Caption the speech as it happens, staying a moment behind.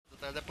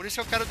ligado? É por isso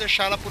que eu quero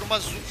deixar ela por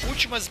umas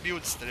últimas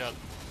builds, tá ligado?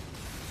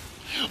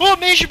 Oh,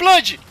 Mage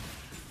Blood!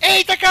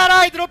 Eita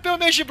caralho, dropei o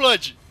Mage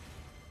Blood!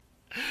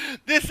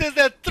 This is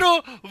the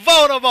true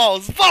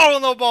Vulnerables!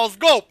 Vulnerables,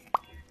 go!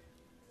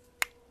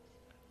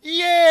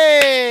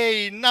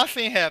 Yay!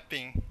 Nothing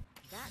happened.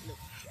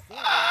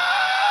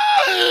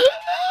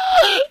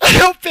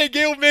 Eu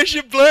peguei o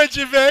Mage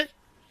Blood, velho!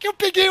 Eu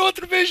peguei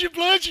outro Mage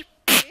Blood!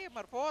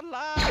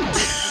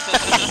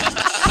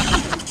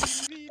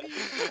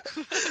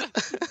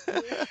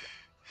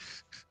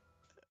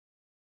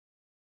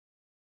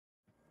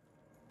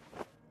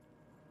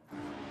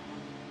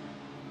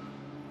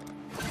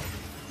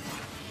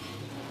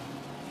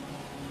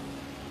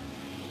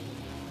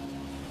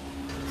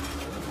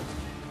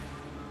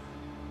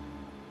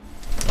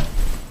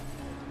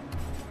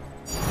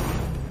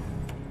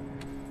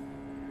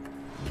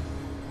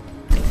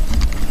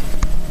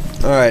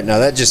 Alright, now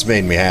that just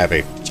made me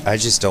happy. I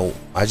just don't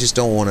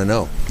want to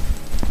know.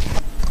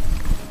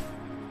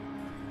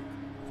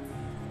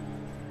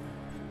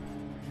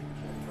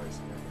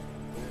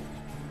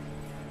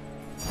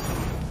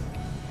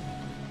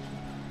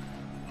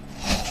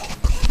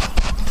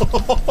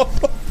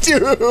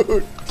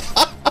 Dude!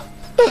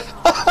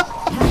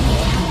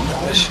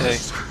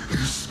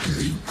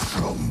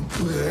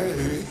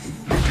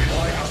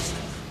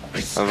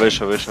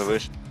 Wyszedł.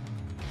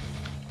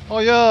 Oh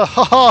yeah!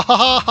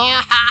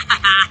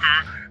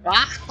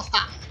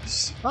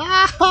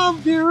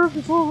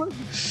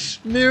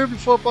 Mirror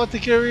before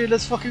apothecary,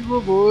 let's fucking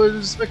go, boys.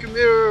 Let's make a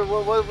mirror.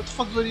 What the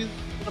fuck do I need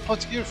an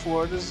apothecary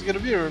for? This is gonna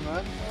be a mirror,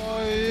 man.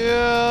 Oh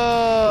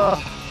yeah!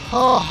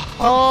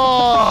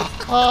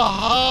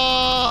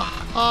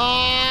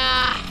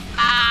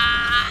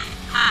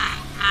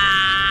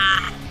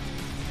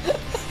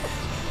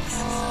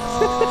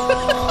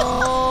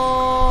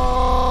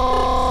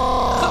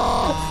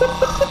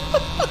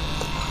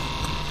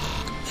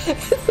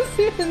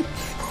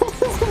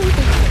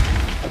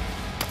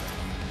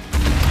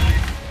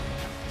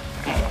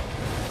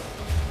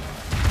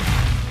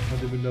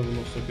 Hadi bir level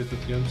of socket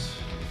atıyoruz.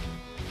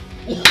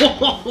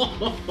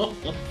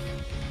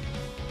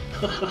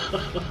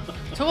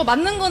 저거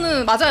맞는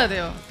거는 맞아야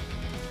돼요.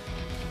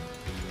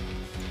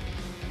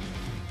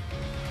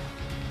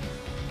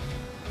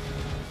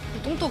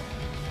 똥똑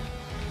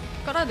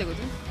깔아야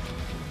되거든.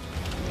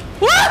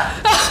 와!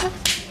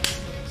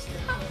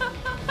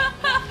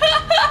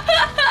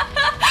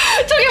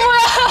 저게 뭐야?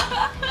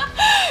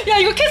 야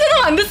이거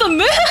캐스하면 안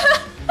됐었네?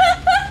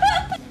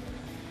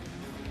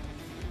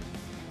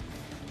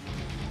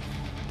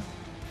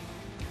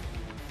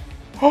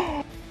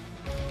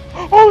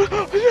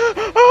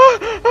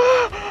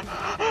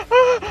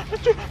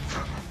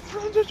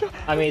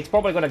 I mean, it's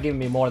probably gonna give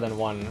me more than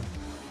one.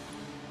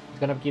 It's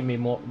gonna give me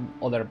more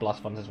other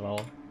plus ones as well.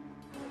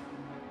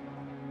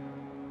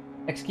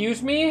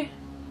 Excuse me?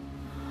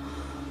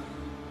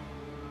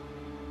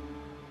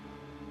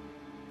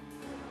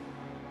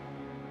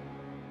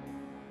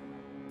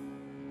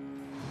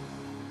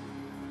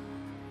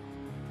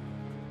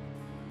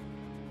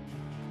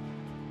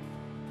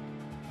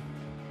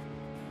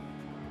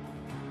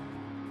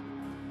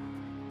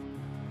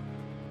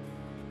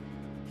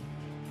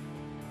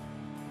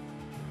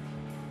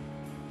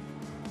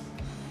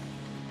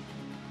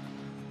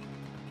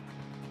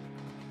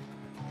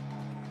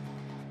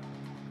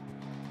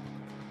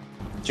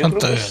 Yo creo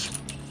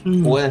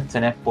que puedes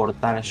tener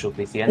portales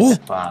suficientes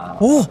para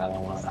cada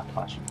una de las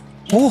fases.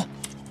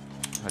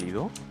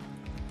 ¿Salido?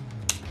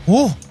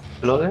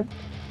 Loader,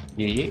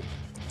 GG.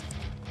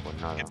 Pues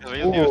nada.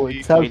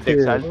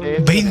 Exalte.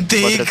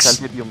 20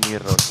 Exalte y un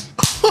Mirror.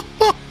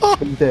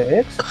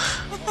 20x.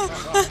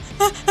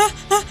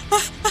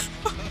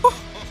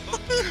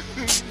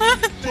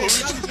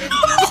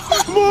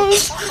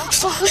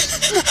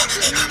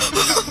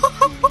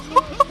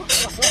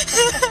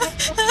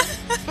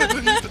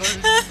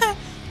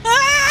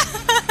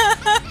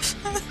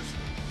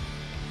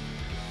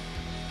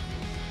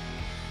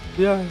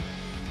 Я...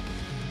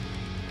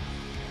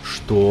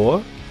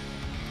 Что?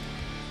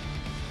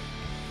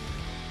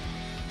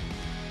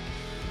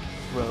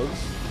 Rose.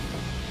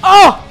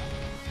 Oh!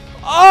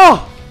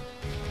 Oh!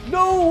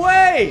 No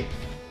way!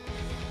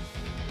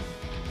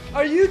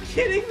 Are you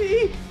kidding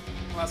me?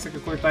 Класса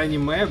какое-то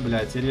аниме,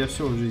 блядь, или я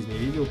все в жизни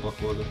видел,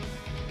 походу.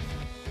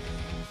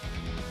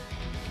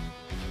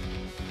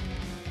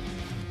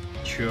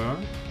 Чё?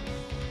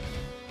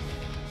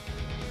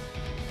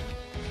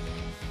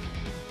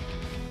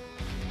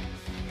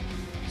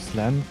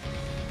 Slam.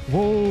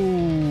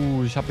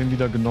 Wow, ich habe ihn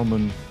wieder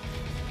genommen.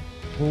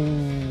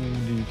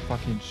 Holy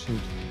fucking shit.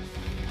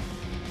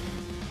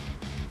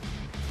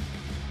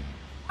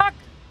 Fuck!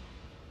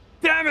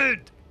 Damn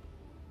it!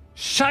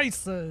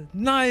 Scheiße!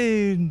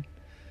 Nein!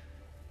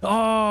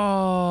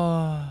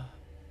 Oh!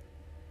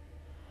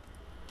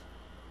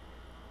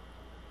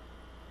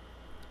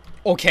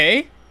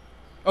 Okay.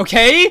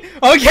 Okay.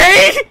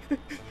 Okay.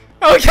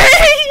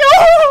 Okay.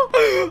 Oh!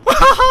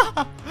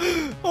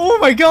 Oh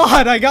my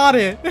god! I got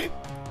it.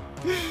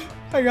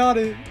 I got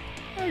it.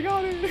 I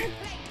got it.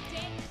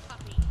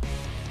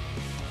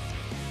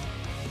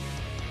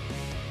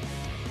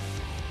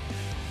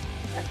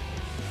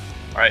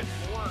 Alright.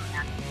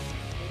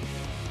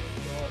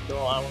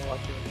 No, I don't wanna watch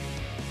it.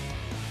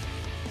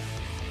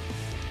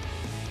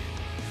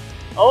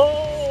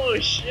 Oh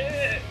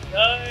shit!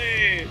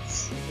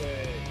 Nice!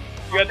 Okay.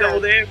 You got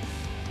double damage.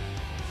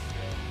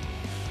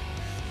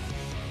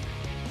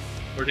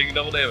 We're taking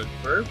double damage.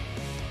 Perf?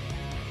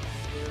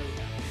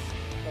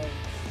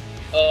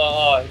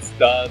 Oh, it's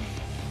done.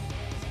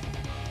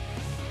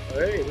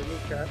 Alright, let me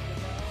cast it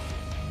now.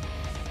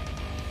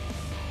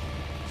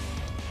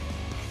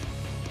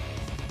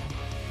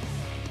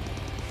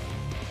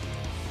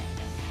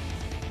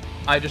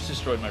 I just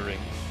destroyed my ring.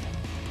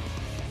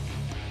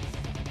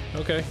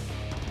 Okay.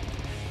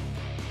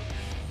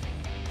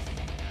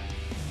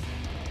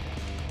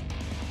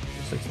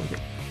 Six link it.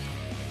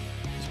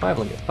 Just 5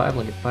 link it. 5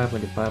 link it. 5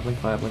 link it. 5 link.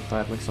 5 link.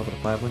 5 link. Something.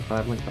 5 link.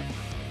 5 link.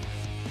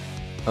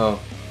 Oh.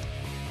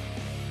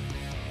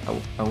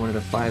 I wanted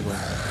a 5 link.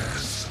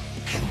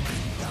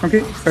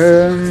 Okay.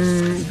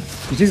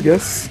 GG's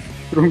guys.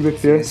 Strong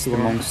DPS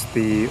amongst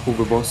the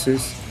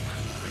overbosses.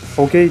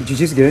 Okay,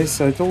 GG's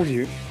guys. I told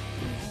you.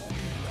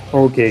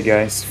 Okay,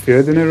 guys.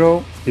 Third in a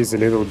row is a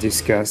little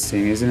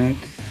disgusting, isn't it?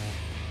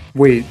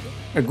 Wait.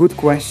 A good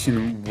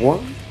question. What?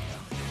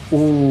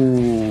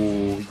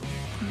 Ooh.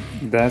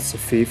 That's a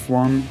 5th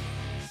one,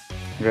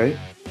 right?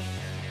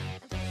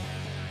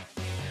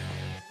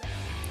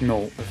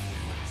 No.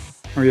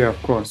 Oh yeah,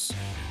 of course.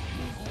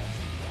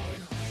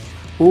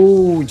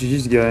 Oh,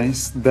 GG's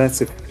guys,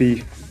 that's a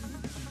 5th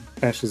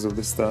Ashes of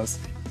the Stars.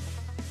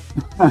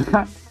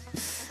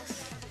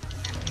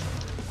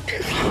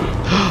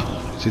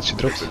 Did she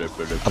drop?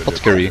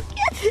 Apothecary.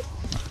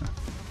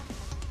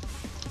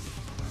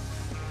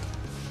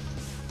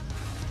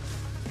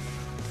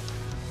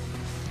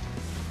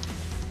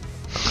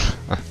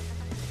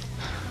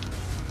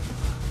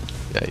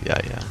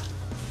 Yeah.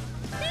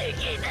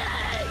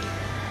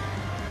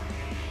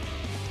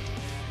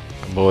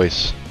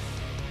 Boys.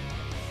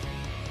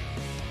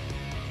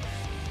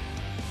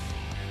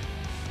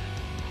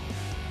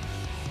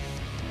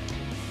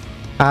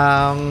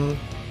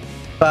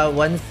 But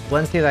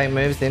once he like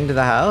moves into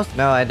the house,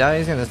 no, I doubt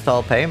he's gonna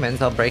stall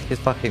payments. I'll break his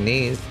fucking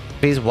knees.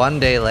 If he's 1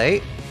 day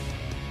late,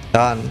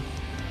 done.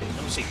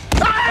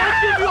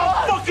 I'll give you a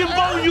fucking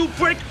bone, you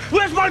prick!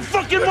 Where's my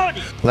fucking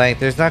money? Like,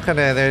 there's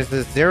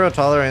a zero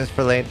tolerance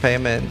for late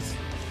payments.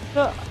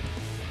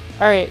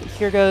 Alright,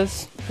 here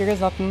goes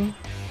nothing.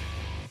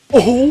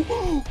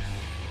 Oh!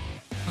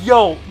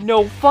 Yo,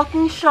 no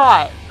fucking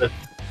shot.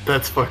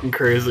 That's fucking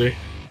crazy.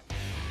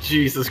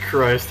 Jesus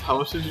Christ, how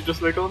much did you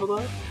just make off of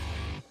that?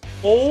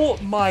 Oh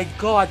my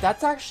god,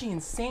 that's actually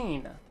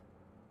insane.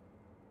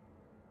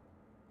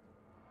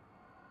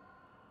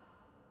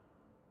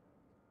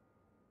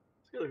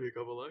 It's gotta be a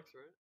couple X,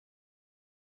 right?